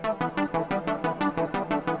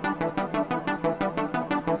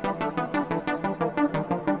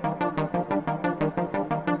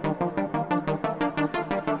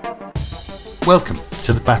Welcome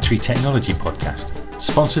to the Battery Technology Podcast,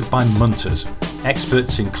 sponsored by Munters,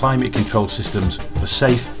 experts in climate control systems for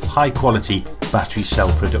safe, high-quality battery cell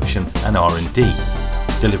production and R&D,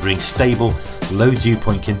 delivering stable, low dew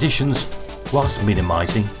point conditions whilst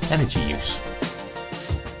minimising energy use.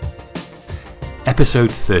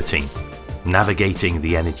 Episode 13, Navigating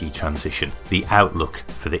the Energy Transition, the Outlook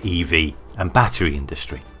for the EV and Battery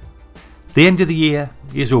Industry. The end of the year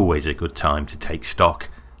is always a good time to take stock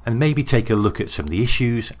and maybe take a look at some of the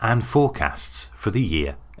issues and forecasts for the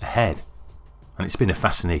year ahead. And it's been a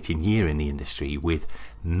fascinating year in the industry with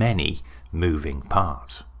many moving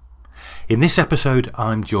parts. In this episode,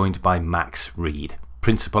 I'm joined by Max Reid,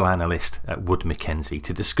 Principal Analyst at Wood Mackenzie,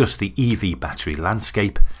 to discuss the EV battery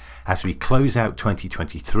landscape as we close out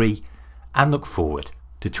 2023 and look forward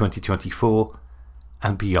to 2024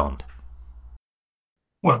 and beyond.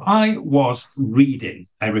 Well, I was reading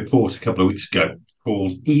a report a couple of weeks ago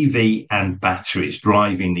called EV and Batteries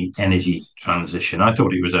Driving the Energy Transition. I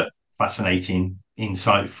thought it was a fascinating,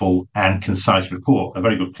 insightful and concise report, a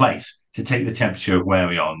very good place to take the temperature of where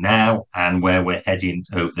we are now and where we're heading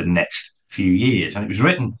over the next few years. And it was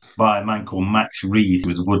written by a man called Max Reid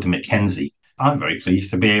with Wood Mackenzie. I'm very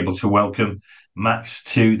pleased to be able to welcome Max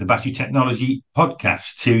to the Battery Technology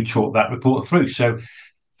Podcast to talk that report through. So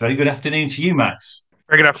very good afternoon to you, Max.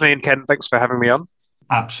 Very good afternoon, Ken. Thanks for having me on.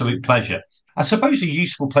 Absolute pleasure. I suppose a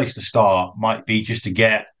useful place to start might be just to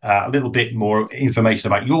get a little bit more information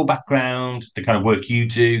about your background, the kind of work you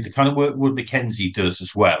do, the kind of work Wood Mackenzie does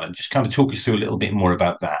as well, and just kind of talk us through a little bit more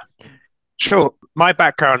about that. Sure. My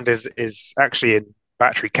background is actually in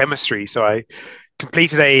battery chemistry. So I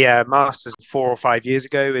completed a master's 4 or 5 years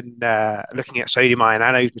ago in looking at sodium-ion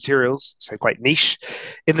anode materials, so quite niche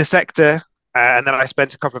in the sector. And then I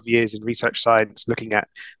spent a couple of years in research science looking at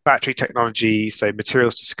battery technology, so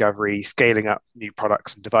materials discovery, scaling up new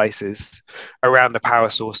products and devices around the power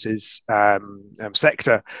sources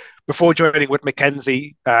sector, before joining Wood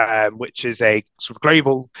Mackenzie, which is a sort of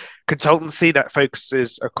global consultancy that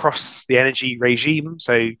focuses across the energy regime.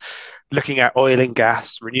 So looking at oil and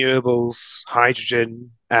gas, renewables,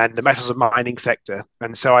 hydrogen, and the metals and mining sector.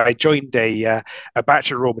 And so I joined a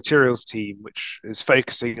battery raw materials team, which is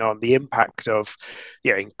focusing on the impact of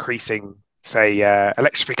increasing, say,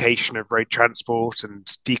 electrification of road transport and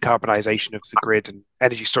decarbonisation of the grid and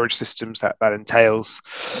energy storage systems that entails,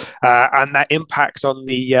 and that impact on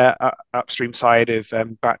the upstream side of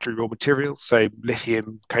battery raw materials. So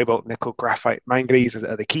lithium, cobalt, nickel, graphite, manganese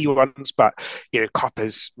are the key ones, but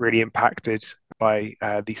copper's really impacted by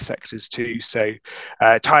these sectors too. So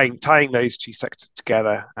tying those two sectors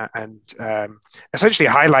together and essentially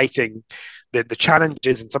highlighting the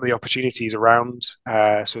challenges and some of the opportunities around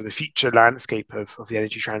sort of the future landscape of the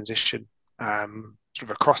energy transition, sort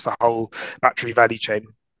of across the whole battery value chain.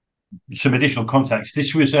 Some additional context.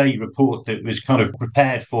 This was a report that was kind of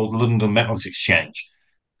prepared for the London Metals Exchange.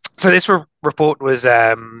 So this report was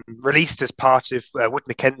released as part of Wood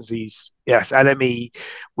Mackenzie's LME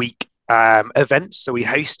Week events. So we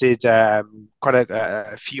hosted quite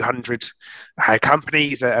a few hundred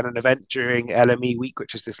companies at an event during LME Week,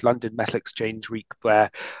 which is this London Metal Exchange Week, where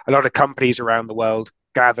a lot of companies around the world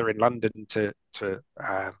gather in London to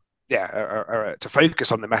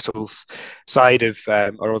focus on the metals side of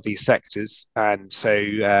all of these sectors. And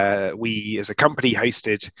so we as a company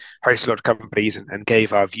hosted a lot of companies and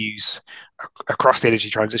gave our views across the energy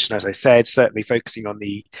transition, as I said, certainly focusing on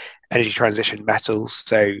the energy transition metals.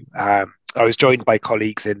 So I was joined by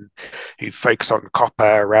colleagues who focus on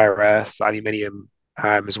copper, rare earths, aluminium,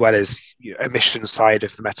 as well as emissions side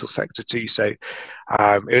of the metal sector too. So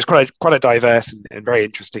it was quite a diverse and very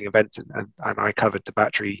interesting event, and I covered the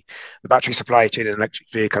battery supply chain and electric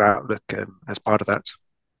vehicle outlook as part of that.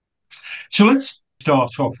 So let's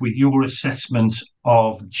start off with your assessment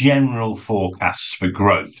of general forecasts for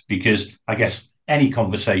growth, because I guess any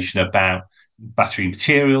conversation about battery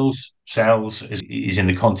materials, cells, is in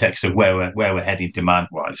the context of where we're heading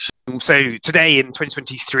demand-wise. So today in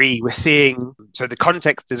 2023, we're seeing, so the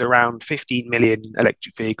context is around 15 million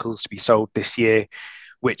electric vehicles to be sold this year,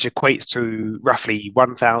 which equates to roughly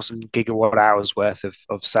 1,000 gigawatt hours worth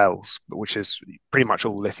of cells, which is pretty much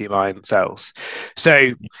all lithium-ion cells.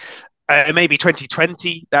 So maybe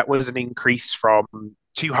 2020, that was an increase from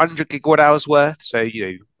 200 gigawatt hours worth. So,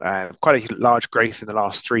 quite a large growth in the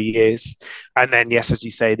last 3 years. And then, yes, as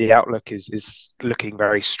you say, the outlook is looking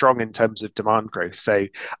very strong in terms of demand growth. So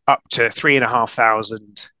up to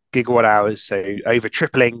 3,500 gigawatt hours, so over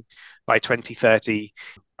tripling by 2030.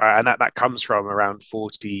 And that comes from around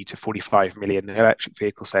 40 to 45 million electric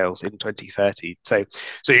vehicle sales in 2030. So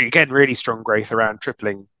again, really strong growth, around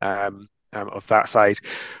tripling of that side.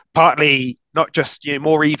 Partly, not just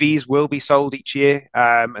more EVs will be sold each year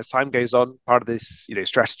as time goes on. Part of this,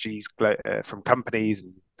 strategies from companies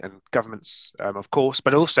and governments, of course,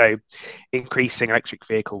 but also increasing electric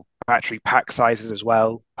vehicle battery pack sizes as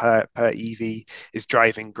well per EV is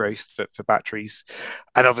driving growth for batteries.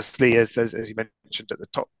 And obviously, as you mentioned at the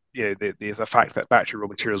top, the fact that battery raw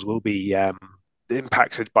materials will be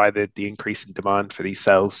impacted by the increase in demand for these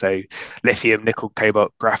cells. So lithium, nickel,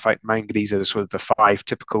 cobalt, graphite, manganese are sort of the five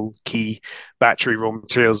typical key battery raw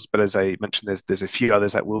materials. But as I mentioned, there's a few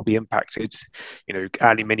others that will be impacted.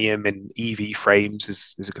 Aluminium in EV frames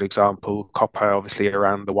is a good example. Copper, obviously,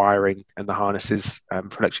 around the wiring and the harnesses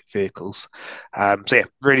for electric vehicles. So yeah,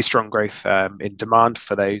 really strong growth in demand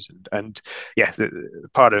for those. And yeah,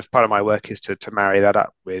 part of my work is to marry that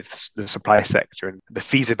up with the supply sector and the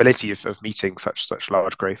feasibility of meeting such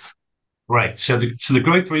large growth. Right. So the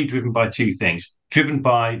growth really driven by two things: driven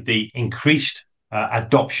by the increased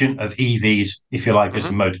adoption of EVs, if you like, as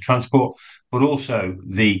a mode of transport, but also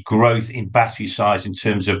the growth in battery size in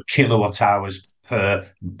terms of kilowatt hours per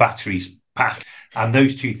batteries pack. And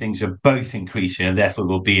those two things are both increasing, and therefore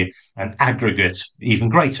will be an aggregate, even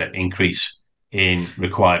greater increase in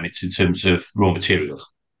requirements in terms of raw materials.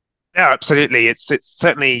 Yeah, absolutely. It's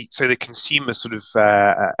certainly so the consumer sort of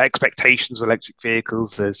expectations of electric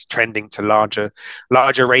vehicles is trending to larger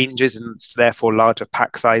ranges and therefore larger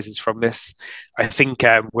pack sizes from this. I think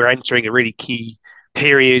we're entering a really key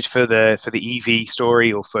period for the EV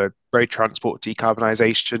story or for road transport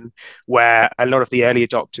decarbonisation, where a lot of the early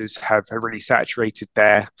adopters have really saturated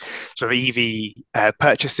their sort of EV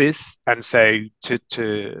purchases, and so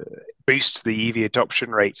to boost the EV adoption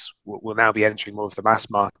rates, will now be entering more of the mass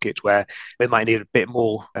market, where they might need a bit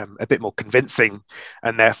more convincing,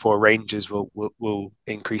 and therefore ranges will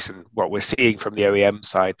increase. And what we're seeing from the OEM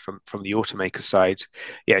side, from the automaker side,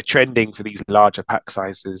 trending for these larger pack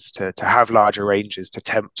sizes to have larger ranges to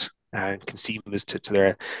tempt consumers to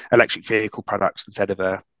their electric vehicle products instead of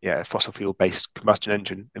a fossil fuel based combustion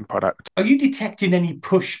engine in product. Are you detecting any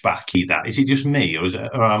pushback? Is it just me, or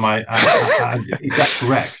am is that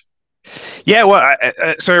correct? Yeah, well,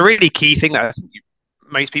 so a really key thing that I think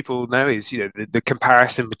most people know is the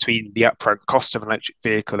comparison between the upfront cost of an electric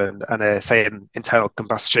vehicle and a say an internal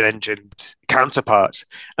combustion engine counterpart,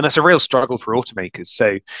 and that's a real struggle for automakers.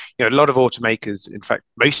 So a lot of automakers, in fact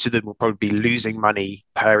most of them, will probably be losing money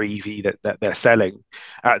per EV that they're selling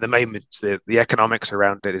at the moment. The economics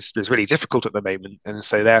around it is really difficult at the moment, and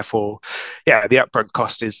so therefore the upfront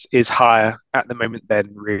cost is higher at the moment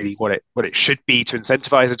than really what it should be to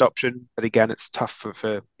incentivize adoption. But again, it's tough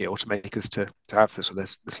for automakers to have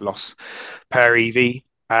this loss per EV.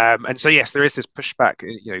 And so yes, there is this pushback.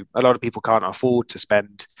 A lot of people can't afford to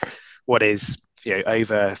spend what is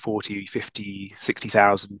over 40, 50,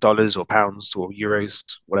 $60,000 or pounds or euros,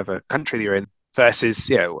 whatever country you're in, versus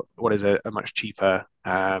what is a much cheaper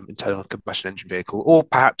internal combustion engine vehicle, or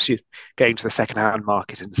perhaps you're going to the second-hand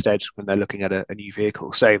market instead when they're looking at a new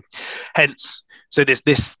vehicle. So hence, so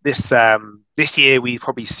this year we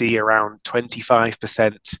probably see around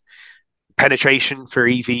 25% penetration for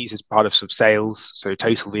EVs as part of sales, so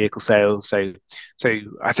total vehicle sales. So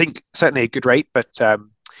I think certainly a good rate, but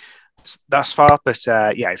thus far. But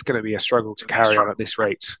it's going to be a struggle to carry on at this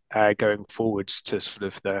rate going forwards to sort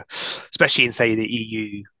of especially in say the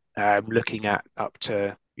EU, looking at up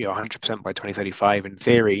to 100% by 2035 in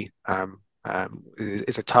theory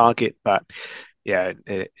is a target, but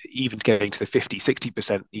even getting to the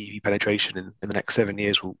 50-60% EV penetration in the next 7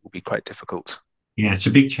 years will be quite difficult. Yeah, it's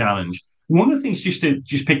a big challenge. One of the things just to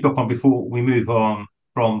pick up on before we move on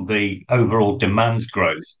from the overall demand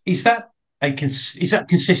growth, is that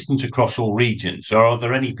consistent across all regions, or are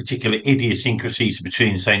there any particular idiosyncrasies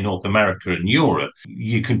between, say, North America and Europe?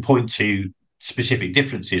 You can point to specific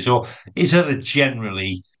differences, or is there a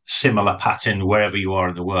generally similar pattern wherever you are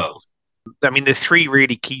in the world? I mean, the three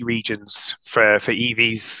really key regions for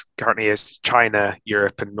EVs currently is China,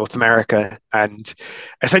 Europe, and North America. And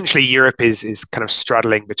essentially, Europe is kind of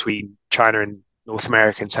straddling between China and North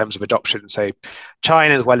America in terms of adoption. So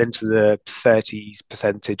China is well into the 30s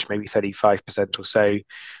percentage, maybe 35% or so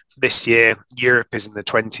this year. Europe is in the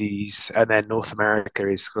 20s, and then North America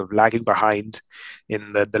is sort of lagging behind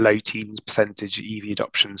in the low teens percentage EV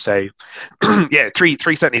adoption. So three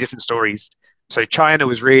certainly different stories. So China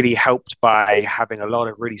was really helped by having a lot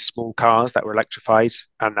of really small cars that were electrified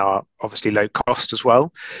and are obviously low cost as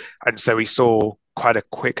well. And so we saw quite a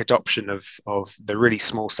quick adoption of the really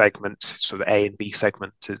small segment, sort of A and B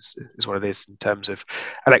segment is what it is in terms of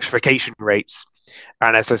electrification rates.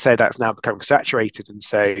 And as I said, that's now becoming saturated. And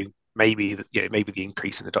so maybe maybe the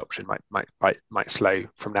increase in adoption might slow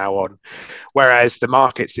from now on. Whereas the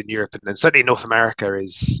markets in Europe and certainly North America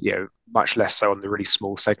is much less so on the really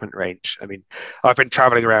small segment range. I mean, I've been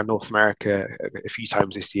traveling around North America a few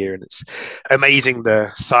times this year, and it's amazing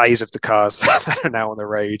the size of the cars that are now on the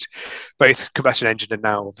road, both combustion engine and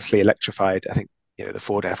now obviously electrified. I think the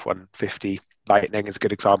Ford F-150 Lightning is a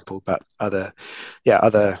good example, but other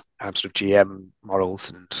sort of GM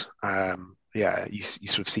models and you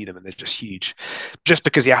sort of see them and they're just huge, just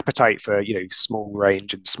because the appetite for small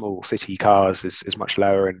range and small city cars is much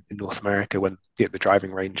lower in North America, when the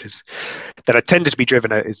driving ranges that are tended to be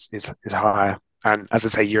driven at is higher. And as I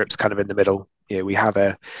say, Europe's kind of in the middle. We have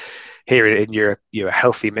here in Europe, a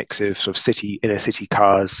healthy mix of sort of inner city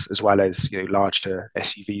cars as well as larger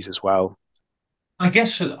SUVs as well. I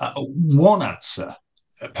guess one answer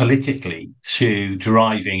politically to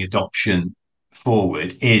driving adoption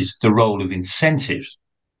forward is the role of incentives.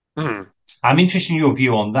 I'm interested in your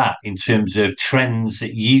view on that, in terms of trends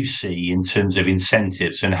that you see in terms of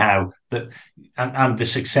incentives and how and the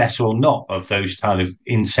success or not of those kind of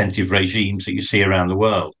incentive regimes that you see around the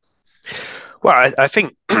world. Well, I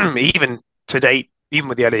think even to date, even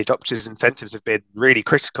with the early adopters, incentives have been really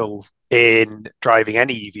critical in driving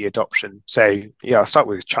any EV adoption. So I'll start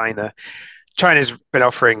with China. China's been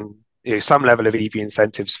offering some level of EV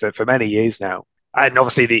incentives for many years now, and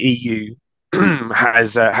obviously the EU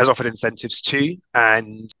has offered incentives too.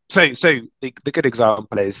 And so the good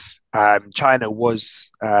example is China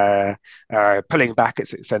was pulling back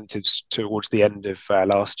its incentives towards the end of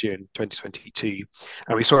last year in 2022,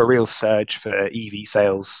 and we saw a real surge for EV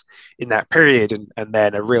sales in that period, and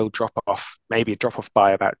then a real drop off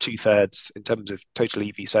by about 2/3 in terms of total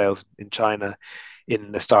EV sales in China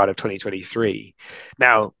in the start of 2023.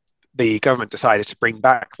 Now, the government decided to bring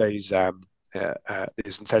back those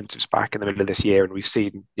incentives back in the middle of this year, and we've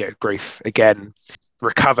seen growth again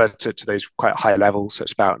recover to those quite high levels. So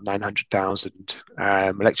it's about 900,000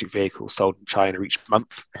 electric vehicles sold in China each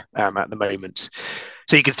month at the moment.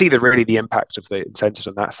 So you can see the impact of the incentives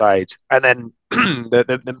on that side. And then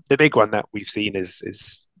the big one that we've seen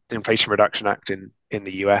is the Inflation Reduction Act in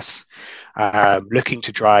the US, looking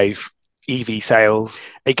to drive EV sales.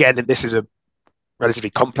 Again, this is a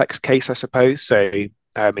relatively complex case, I suppose. So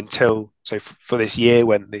for this year,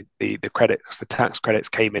 when the tax credits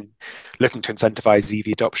came in, looking to incentivize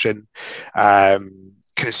EV adoption,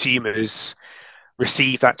 consumers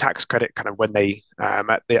receive that tax credit kind of when they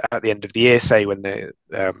at the end of the year, say when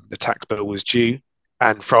the tax bill was due,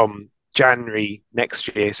 and from January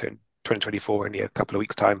next year, so in 2024, only a couple of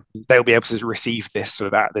weeks' time, they'll be able to receive this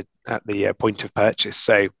sort of at the point of purchase.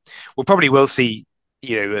 So we will see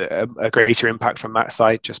a greater impact from that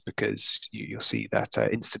side, just because you'll see that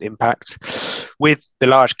instant impact, with the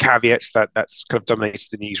large caveats that's kind of dominated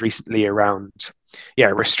the news recently around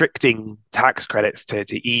restricting tax credits to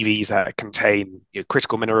EVs that contain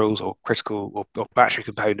critical minerals or critical or battery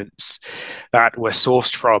components that were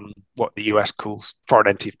sourced from what the US calls foreign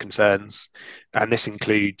entity of concerns, and this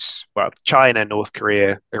includes China, North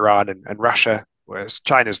Korea, Iran, and Russia. Whereas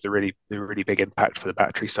China's the really big impact for the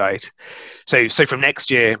battery side. So from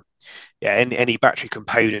next year, any battery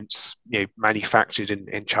components manufactured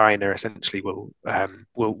in China essentially will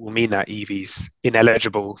mean that EVs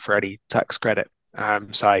ineligible for any tax credit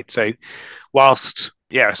side. So whilst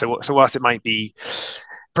it might be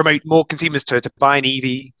promote more consumers to buy an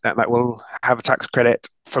EV that will have a tax credit,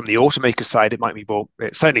 from the automaker side,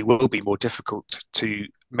 it certainly will be more difficult to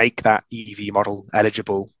make that EV model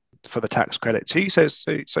eligible for the tax credit too. So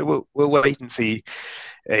we'll wait and see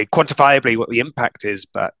quantifiably what the impact is,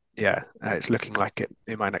 but it's looking like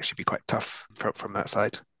it might actually be quite tough from that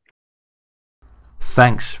side.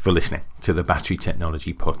 Thanks for listening to the Battery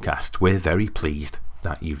Technology Podcast. We're very pleased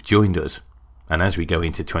that you've joined us. And as we go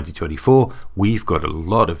into 2024, we've got a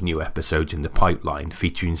lot of new episodes in the pipeline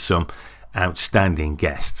featuring some outstanding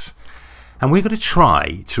guests. And we're going to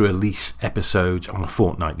try to release episodes on a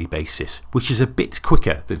fortnightly basis, which is a bit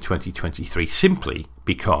quicker than 2023, simply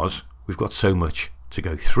because we've got so much to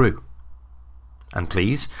go through. And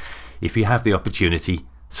please, if you have the opportunity,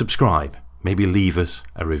 subscribe, maybe leave us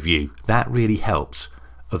a review. That really helps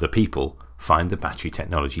other people find the Battery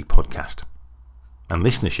Technology Podcast. And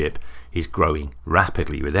listenership is growing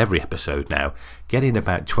rapidly with every episode now, getting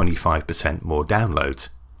about 25% more downloads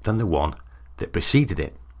than the one that preceded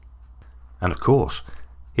it. And of course,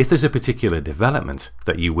 if there's a particular development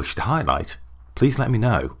that you wish to highlight, please let me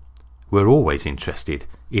know. We're always interested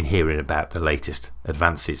in hearing about the latest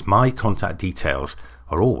advances. My contact details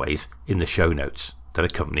are always in the show notes that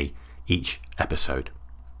accompany each episode.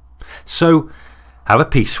 So have a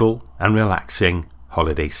peaceful and relaxing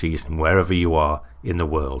holiday season wherever you are in the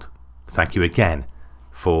world. Thank you again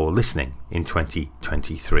for listening in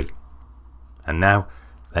 2023. And now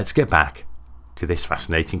let's get back to this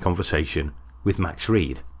fascinating conversation with Max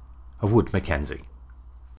Reid of Wood Mackenzie.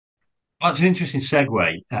 That's an interesting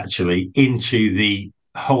segue, actually, into the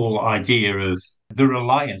whole idea of the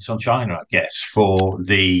reliance on China, I guess, for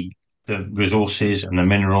the resources and the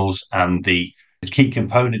minerals and the key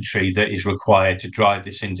componentry that is required to drive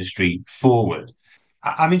this industry forward.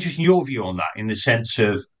 I'm interested in your view on that, in the sense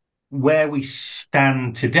of where we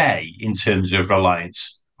stand today in terms of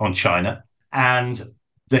reliance on China and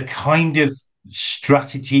the kind of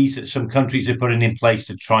strategies that some countries are putting in place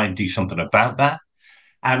to try and do something about that,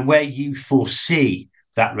 and where you foresee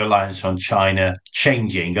that reliance on China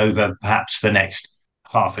changing over perhaps the next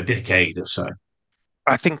half a decade or so.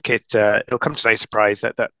 I think it'll come to no surprise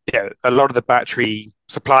that a lot of the battery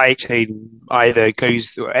supply chain either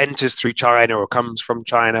goes or enters through China or comes from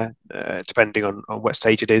China, depending on what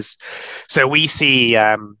stage it is. So we see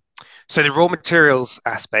so the raw materials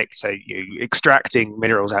aspect, so extracting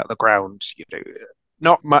minerals out of the ground,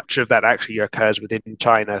 not much of that actually occurs within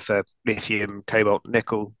China for lithium, cobalt,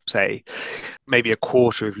 nickel, say. Maybe a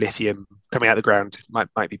quarter of lithium coming out of the ground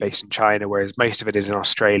might be based in China, whereas most of it is in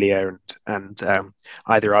Australia and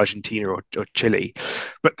either Argentina or Chile.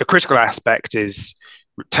 But the critical aspect is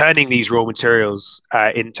turning these raw materials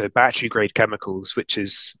into battery-grade chemicals, which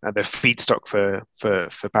is the feedstock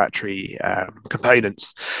for battery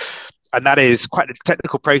components. And that is quite a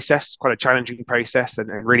technical process, quite a challenging process, and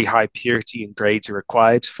really high purity and grades are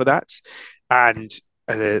required for that. And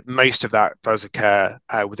most of that does occur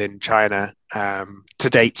within China to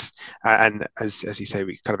date. And as you say,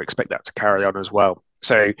 we kind of expect that to carry on as well.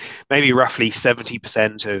 So maybe roughly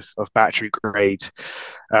 70% of battery grade,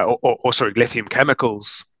 lithium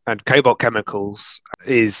chemicals and cobalt chemicals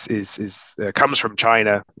comes from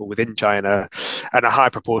China or within China, and a high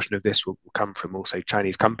proportion of this will come from also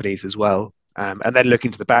Chinese companies as well. And then looking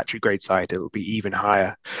to the battery grade side, it will be even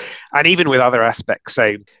higher. And even with other aspects,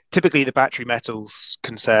 so typically the battery metals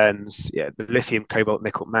concerns, the lithium, cobalt,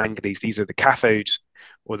 nickel, manganese, these are the cathode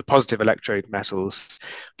or the positive electrode metals,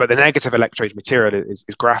 but the negative electrode material is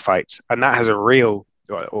graphite, and that has a real,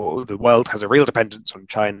 or the world has a real dependence on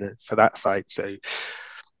China for that side. So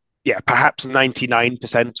perhaps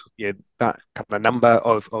 99%, that kind of number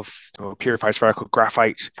of purified spherical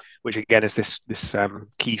graphite, which again is this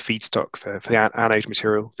key feedstock for the anode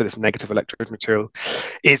material, for this negative electrode material,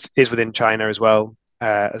 is within China as well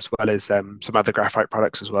as some other graphite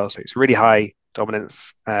products as well. So it's really high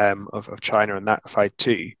dominance of China on that side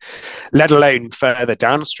too, let alone further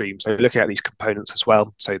downstream. So looking at these components as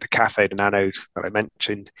well, so the cathode and anode that I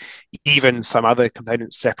mentioned, even some other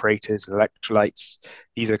components, separators and electrolytes,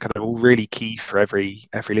 these are kind of all really key for every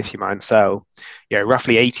lithium ion cell.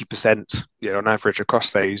 Roughly 80%, on average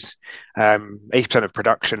across those, 80% of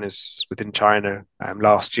production is within China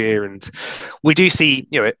last year, and we do see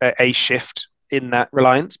a shift in that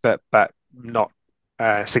reliance, but not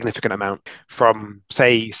significant amount from,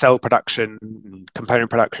 say, cell production, component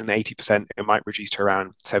production, 80%, it might reduce to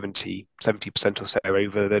around 70% or so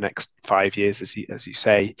over the next 5 years, as you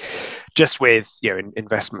say, just with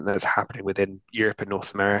investment that's happening within Europe and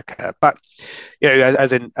North America. But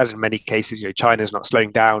as in many cases, China is not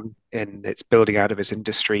slowing down in its building out of its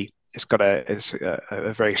industry. It's got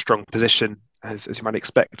a very strong position, as you might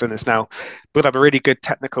expect, and it's now built up a really good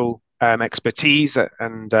technical expertise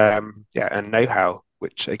and know-how,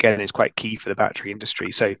 which again is quite key for the battery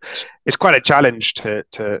industry. So it's quite a challenge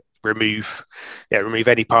to remove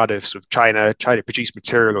any part of sort of China produced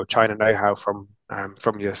material or China know-how from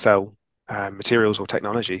your cell materials or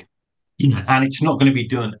technology. And it's not going to be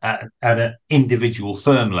done at an individual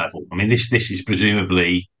firm level. I mean, this is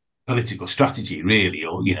presumably political strategy, really,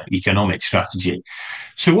 or economic strategy.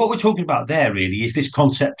 So what we're talking about there really is this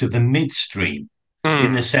concept of the midstream,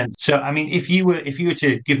 in the sense. So I mean, if you were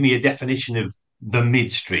to give me a definition of the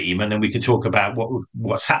midstream, and then we could talk about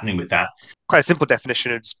what's happening with that. Quite a simple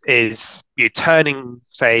definition is you're turning,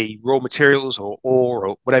 say, raw materials or ore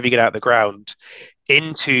or whatever you get out of the ground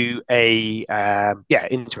into a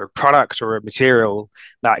product or a material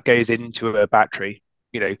that goes into a battery.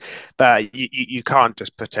 That you can't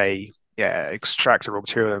just put extract a raw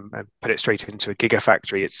material and put it straight into a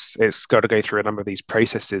gigafactory. It's got to go through a number of these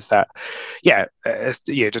processes that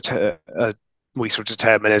we sort of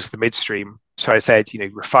determine as the midstream. So I said,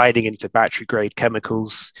 refining into battery grade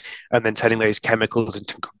chemicals and then turning those chemicals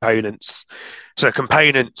into components. So a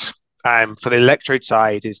component For the electrode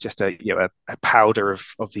side is just a powder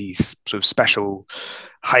of these sort of special,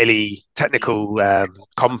 highly technical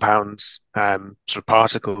compounds, sort of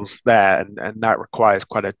particles there, and that requires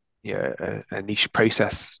quite a niche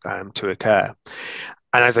process to occur.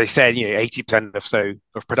 And as I said, 80%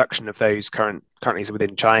 of production of those currently is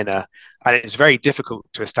within China, and it's very difficult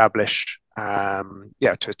to establish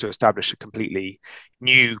to establish a completely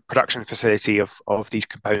new production facility of these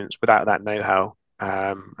components without that know-how.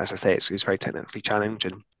 As I say, it's very technically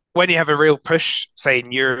challenging. When you have a real push, say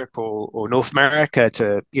in Europe or North America,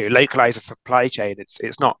 to localize a supply chain,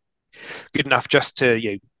 it's not good enough just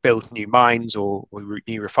to build new mines or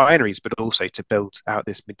new refineries, but also to build out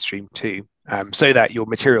this midstream too, so that your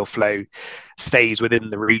material flow stays within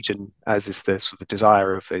the region, as is the sort of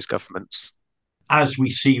desire of those governments. As we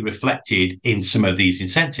see reflected in some of these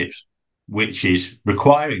incentives, which is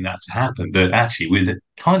requiring that to happen, but actually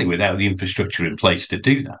without the infrastructure in place to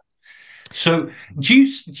do that. So, do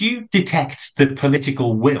you detect the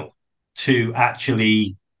political will to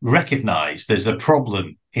actually recognise there's a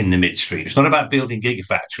problem in the midstream? It's not about building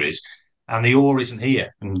gigafactories, and the ore isn't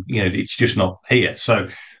here, and it's just not here. So,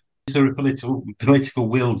 is there a political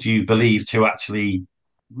will, do you believe, to actually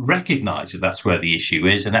recognise that that's where the issue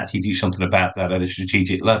is and actually do something about that at a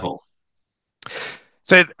strategic level?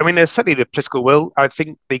 So, I mean, there's certainly the political will. I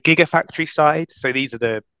think the gigafactory side, so these are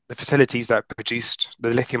the facilities that produced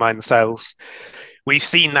the lithium ion cells. We've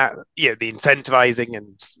seen that the incentivizing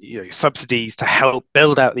and subsidies to help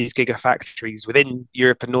build out these gigafactories within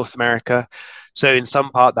Europe and North America. So in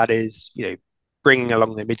some part that is bringing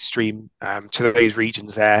along the midstream to those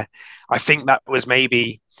regions there. I think that was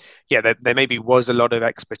maybe there maybe was a lot of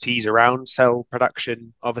expertise around cell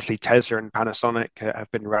production. Obviously, Tesla and Panasonic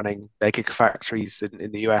have been running their gigafactories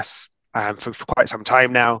in the US for quite some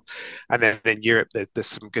time now. And then in Europe, there's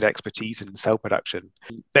some good expertise in cell production.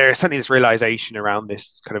 There is certainly this realization around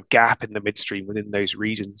this kind of gap in the midstream within those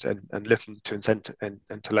regions and looking to incent and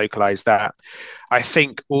to localize that. I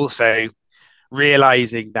think also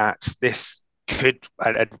realizing that this could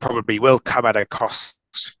and probably will come at a cost.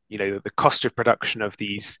 The cost of production of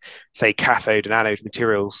these, say, cathode and anode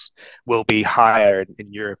materials will be higher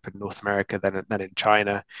in Europe and North America than in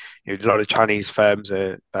China. A lot of Chinese firms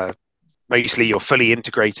are mostly you're fully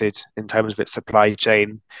integrated in terms of its supply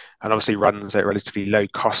chain, and obviously runs at relatively low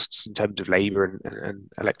costs in terms of labor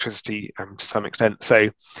and electricity to some extent. So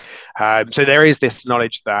there is this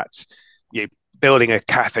knowledge that building a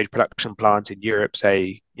cathode production plant in Europe,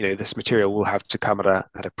 say, this material will have to come at a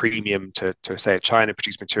premium to say a China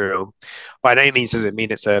produced material. By no means does it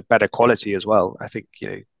mean it's a better quality as well. I think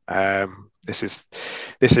this is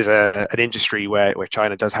an industry where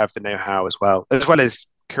China does have the know-how as well as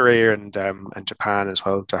Korea and Japan as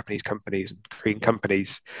well. Japanese companies and Korean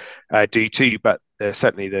companies do too, but there's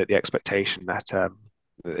certainly the expectation that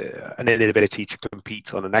an inability to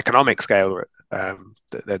compete on an economic scale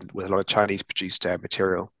with a lot of Chinese produced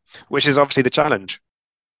material, which is obviously the challenge.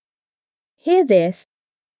 Hear this.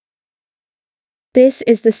 This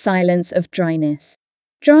is the silence of dryness.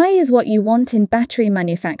 Dry is what you want in battery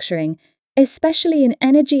manufacturing, especially in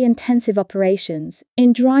energy-intensive operations,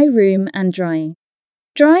 in dry room and drying.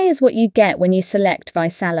 Dry is what you get when you select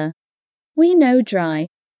Vaisala. We know dry.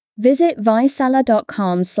 Visit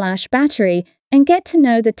vaisala.com/battery and get to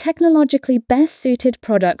know the technologically best suited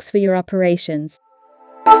products for your operations.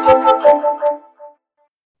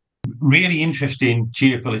 Really interesting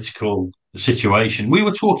geopolitical situation. We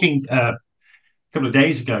were talking a couple of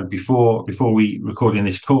days ago before we recorded in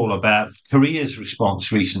this call about Korea's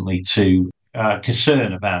response recently to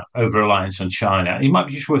concern about over-reliance on China. It might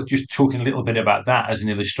be just worth just talking a little bit about that as an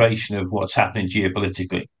illustration of what's happening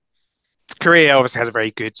geopolitically. Korea obviously has a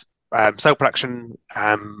very good cell production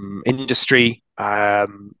industry. A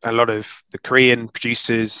lot of the Korean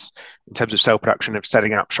producers, in terms of cell production, of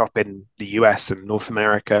setting up shop in the US and North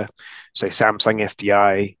America. So Samsung,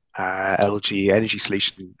 SDI, LG Energy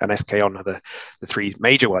Solution, and SK On are the three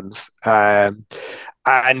major ones. And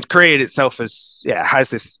Korea itself has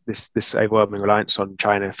this overwhelming reliance on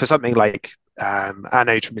China for something like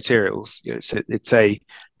anode materials. It's a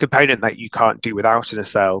component that you can't do without in a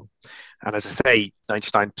cell. And as I say,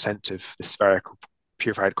 99% of the spherical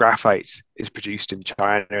purified graphite is produced in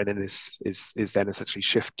China, and then is then essentially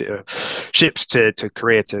shipped to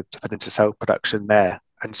Korea to put into cell production there.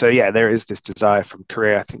 And so, there is this desire from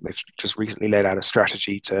Korea. I think they've just recently laid out a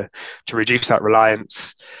strategy to reduce that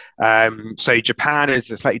reliance. So Japan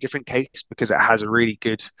is a slightly different case because it has a really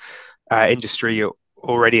good industry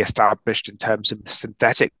already established in terms of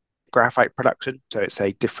synthetic graphite production. So it's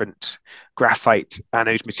a different graphite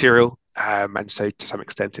anode material. And so to some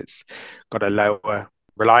extent, it's got a lower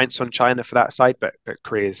reliance on China for that side, but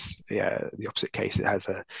Korea's the opposite case. It has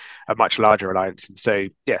a much larger reliance, and so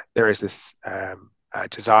there is this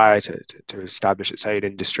desire to establish its own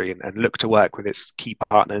industry and look to work with its key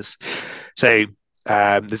partners. So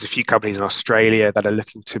there's a few companies in Australia that are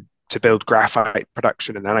looking to build graphite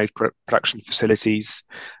production and anode production facilities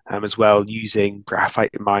as well, using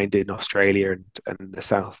graphite mined in Australia and the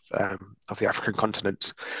south of the African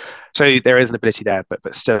continent. So there is an ability there,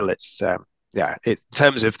 but still, it's in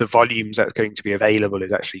terms of the volumes that are going to be available,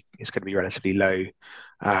 it's going to be relatively low.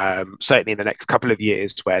 Certainly in the next couple of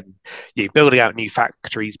years, when you're building out new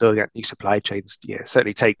factories, building out new supply chains, it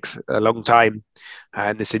certainly takes a long time.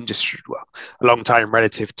 And this industry, a long time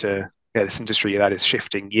relative to this industry that is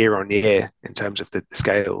shifting year on year in terms of the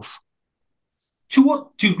scales. To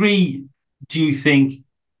what degree do you think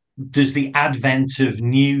does the advent of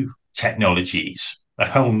new technologies, a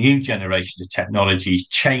whole new generation of technologies,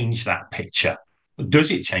 change that picture?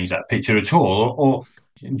 Does it change that picture at all? Or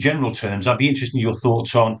in general terms, I'd be interested in your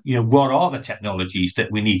thoughts on, what are the technologies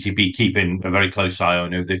that we need to be keeping a very close eye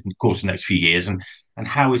on over the course of the next few years, and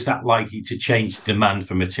how is that likely to change demand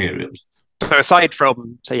for materials? So aside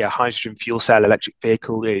from, say, a hydrogen fuel cell electric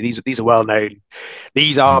vehicle, these are well known.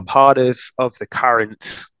 These are part of the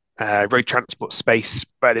current road transport space,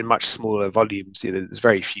 but in much smaller volumes. There's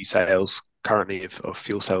very few sales currently of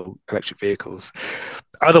fuel cell electric vehicles.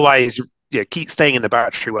 Otherwise, keep staying in the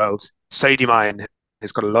battery world. Sodium ion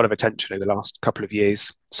has got a lot of attention over the last couple of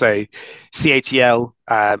years. So CATL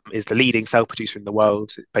is the leading cell producer in the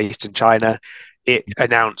world, based in China. It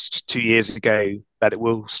announced 2 years ago that it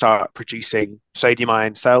will start producing sodium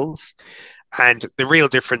ion cells. And the real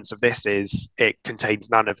difference of this is it contains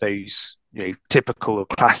none of those typical or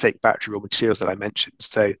classic battery raw materials that I mentioned.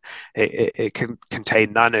 So it can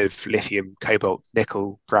contain none of lithium, cobalt,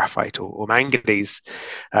 nickel, graphite, or manganese.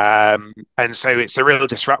 And so it's a real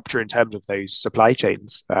disruptor in terms of those supply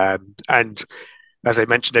chains. And as I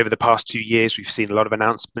mentioned, over the past 2 years, we've seen a lot of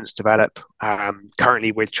announcements develop.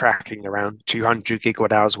 Currently, we're tracking around 200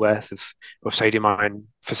 gigawatt hours worth of sodium ion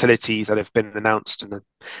facilities that have been announced and are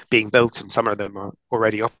being built, and some of them are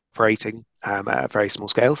already operating at a very small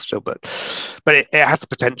scale still. But it has the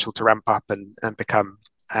potential to ramp up and become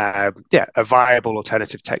a viable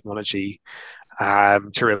alternative technology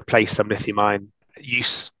to replace some lithium ion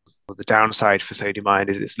use. The downside for sodium ion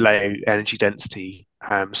is its low energy density,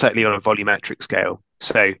 certainly on a volumetric scale.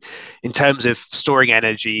 So in terms of storing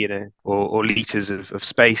energy or liters of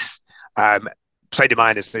space, sodium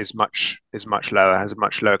ion is much lower, has a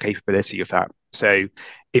much lower capability of that. So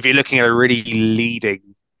if you're looking at a really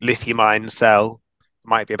leading lithium ion cell, it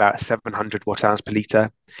might be about 700 watt hours per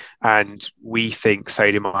litre. And we think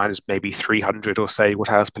sodium ion is maybe 300 or so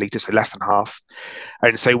watt hours per litre, so less than half.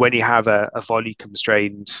 And so when you have a volume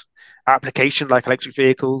constrained application like electric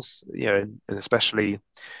vehicles, and especially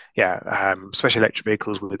electric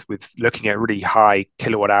vehicles with looking at really high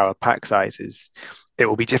kilowatt hour pack sizes, it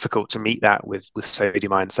will be difficult to meet that with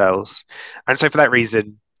sodium ion cells. And so for that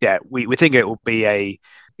reason, we think it will be a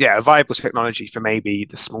viable technology for maybe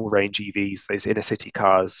the small range EVs, those inner city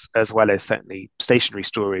cars, as well as certainly stationary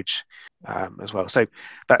storage as well. So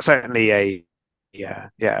that's certainly a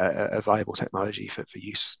viable technology for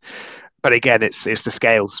use. But again, it's the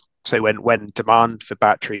scales. So when demand for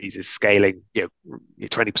batteries is scaling,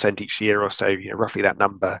 20% each year or so, roughly that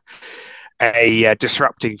number, a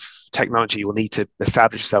disruptive technology will need to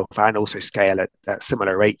establish itself and also scale at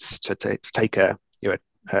similar rates to take a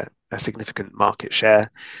significant market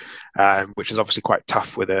share, which is obviously quite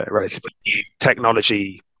tough with a relatively new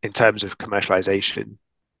technology in terms of commercialization.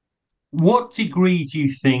 What degree do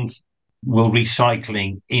you think will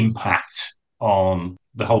recycling impact on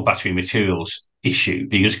the whole battery materials issue?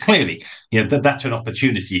 Because clearly, that's an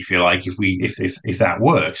opportunity, if you like, if that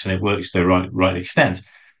works and it works to the right extent.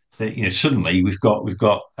 That suddenly we've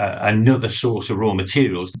got another source of raw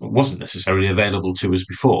materials that wasn't necessarily available to us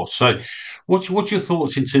before. So, what's your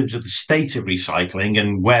thoughts in terms of the state of recycling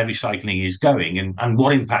and where recycling is going, and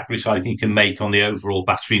what impact recycling can make on the overall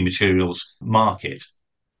battery materials market?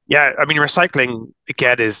 Yeah, I mean, recycling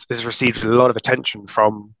again has received a lot of attention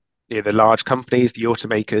from the large companies, the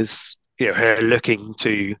automakers, who are looking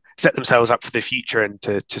to set themselves up for the future and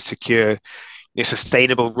to secure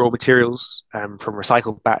sustainable raw materials from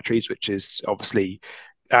recycled batteries, which is obviously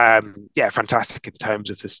fantastic in terms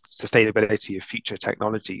of the sustainability of future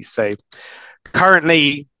technologies. So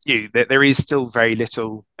currently, there is still very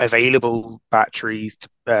little available batteries,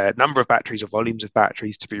 number of batteries or volumes of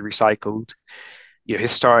batteries to be recycled.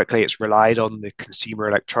 Historically, it's relied on the consumer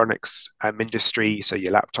electronics industry, so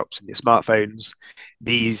your laptops and your smartphones.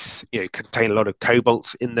 These, contain a lot of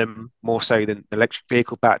cobalt in them, more so than electric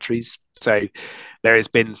vehicle batteries. So there has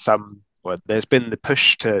been there's been the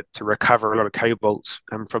push to recover a lot of cobalt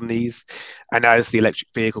from these. And as the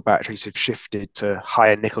electric vehicle batteries have shifted to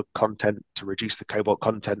higher nickel content to reduce the cobalt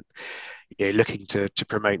content, looking to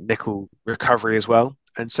promote nickel recovery as well.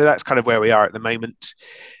 And so that's kind of where we are at the moment.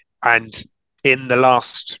 And in the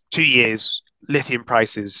last 2 years, lithium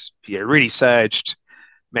prices really surged,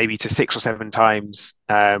 maybe to 6 or 7 times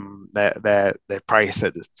their price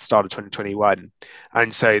at the start of 2021.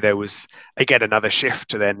 And so there was again another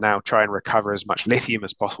shift to then now try and recover as much lithium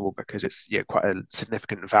as possible, because it's quite a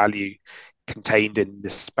significant value contained in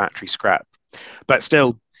this battery scrap. But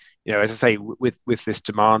still, as I say, with this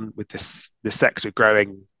demand, with this sector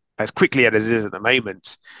growing as quickly as it is at the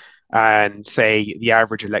moment, and say the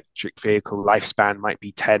average electric vehicle lifespan might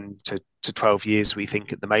be 10 to 12 years, we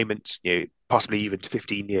think at the moment, possibly even to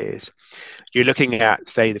 15 years. You're looking at,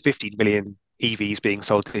 say, the 15 million EVs being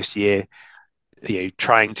sold this year,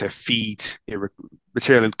 trying to feed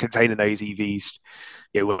material contained in those EVs,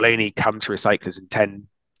 will only come to recyclers in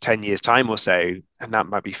 10 years time or so, and that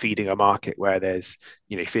might be feeding a market where there's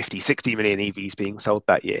 50, 60 million EVs being sold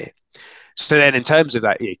that year. So then, in terms of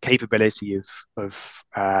that capability of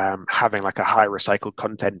having like a high recycled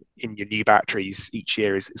content in your new batteries each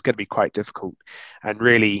year is going to be quite difficult, and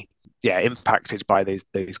really, impacted by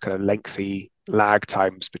those kind of lengthy lag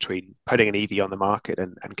times between putting an EV on the market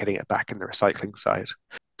and getting it back in the recycling side.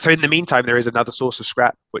 So in the meantime, there is another source of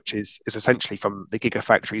scrap, which is essentially from the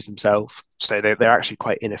gigafactories themselves. So they're actually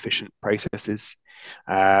quite inefficient processes,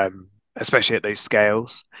 especially at those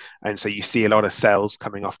scales. And so you see a lot of cells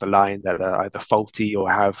coming off the line that are either faulty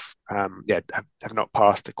or have not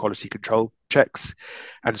passed the quality control checks.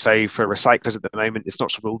 And so for recyclers at the moment, it's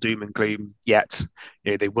not sort of all doom and gloom yet.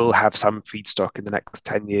 They will have some feedstock in the next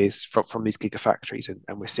 10 years from these gigafactories,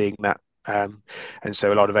 and we're seeing that. And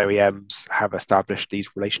so a lot of OEMs have established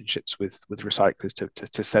these relationships with recyclers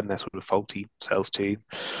to send their sort of faulty cells to.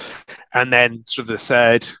 And then sort of the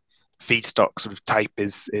third feedstock sort of type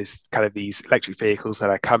is kind of these electric vehicles that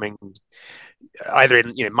are coming either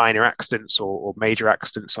in minor accidents or major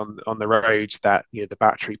accidents on the roads, that the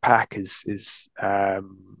battery pack is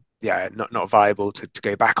not viable to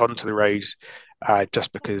go back onto the road,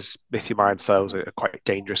 just because lithium ion cells are quite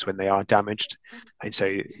dangerous when they are damaged. And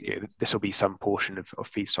so this will be some portion of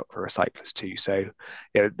feedstock for recyclers too. So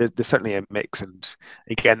there's certainly a mix, and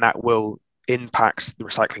again that will impact the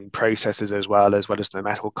recycling processes as well as the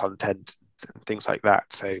metal content and things like that.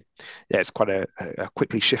 So it's quite a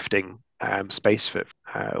quickly shifting space for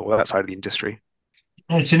that side of the industry.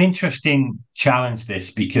 It's an interesting challenge,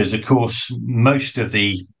 this, because of course most of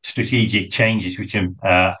the strategic changes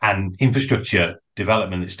and infrastructure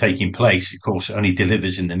development that's taking place, of course, only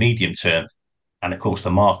delivers in the medium term, and of course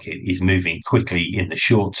the market is moving quickly in the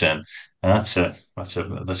short term. And that's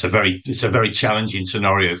a very challenging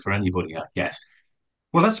scenario for anybody, I guess.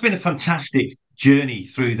 Well, that's been a fantastic journey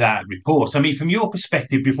through that report. I mean, from your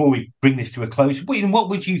perspective, before we bring this to a close, what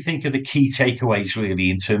would you think are the key takeaways,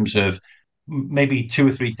 really, in terms of maybe 2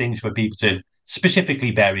 or 3 things for people to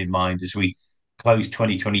specifically bear in mind as we close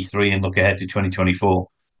 2023 and look ahead to 2024?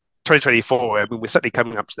 2024, I mean, we're certainly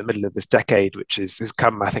coming up to the middle of this decade, which has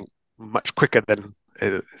come, I think, much quicker than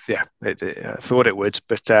I thought it would.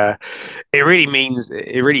 But it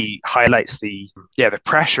really highlights the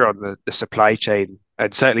pressure on the supply chain,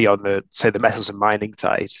 and certainly on the metals and mining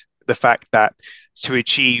side. The fact that to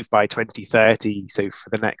achieve by 2030, so for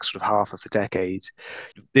the next sort of half of the decade,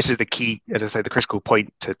 this is the key, as I say, the critical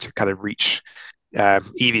point to kind of reach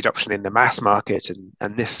EV adoption in the mass market,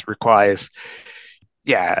 and this requires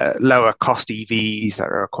lower cost EVs that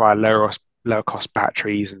require lower cost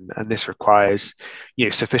batteries, and this requires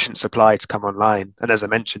sufficient supply to come online. And as I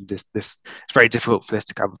mentioned, it's very difficult for this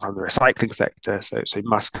to come from the recycling sector, so it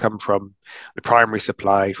must come from the primary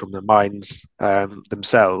supply from the mines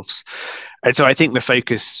themselves. And so I think the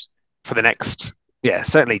focus for the next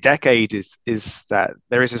certainly decade is that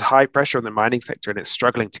there is this high pressure on the mining sector, and it's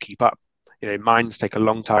struggling to keep up. Mines take a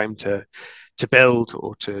long time to build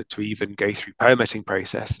or to even go through permitting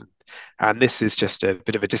process, and this is just a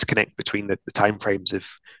bit of a disconnect between the timeframes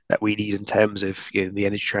that we need in terms of the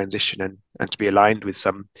energy transition and to be aligned with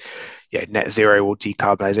some net zero or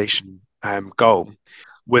decarbonisation goal.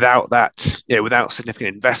 Without that, without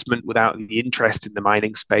significant investment, without the interest in the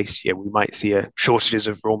mining space, we might see shortages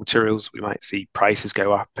of raw materials. We might see prices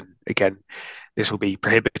go up, and again, this will be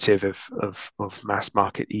prohibitive of mass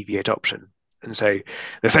market EV adoption. And so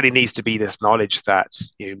there certainly needs to be this knowledge that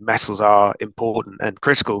metals are important and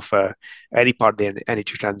critical for any part of the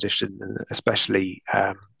energy transition, especially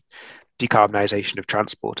decarbonisation of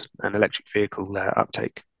transport and electric vehicle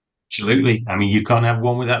uptake. Absolutely. I mean, you can't have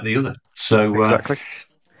one without the other. So exactly.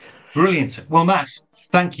 Brilliant. Well, Max,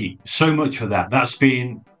 thank you so much for that. That's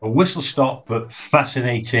been a whistle-stop but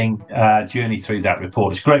fascinating journey through that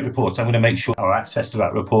report. It's a great report. I'm going to make sure our access to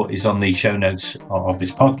that report is on the show notes of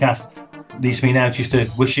this podcast. Leaves me now just to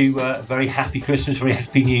wish you a very happy Christmas, very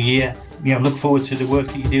happy New Year. Look forward to the work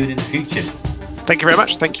that you're doing in the future. Thank you very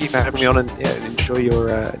much. Thank you for having me on, and enjoy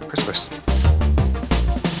your Christmas.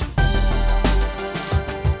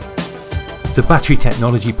 The Battery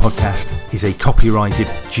Technology Podcast is a copyrighted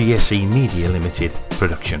GSE Media Limited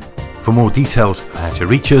production. For more details on how to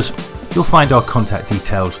reach us, you'll find our contact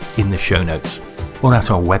details in the show notes or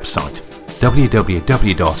at our website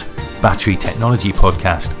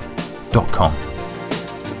www.batterytechnologypodcast.com.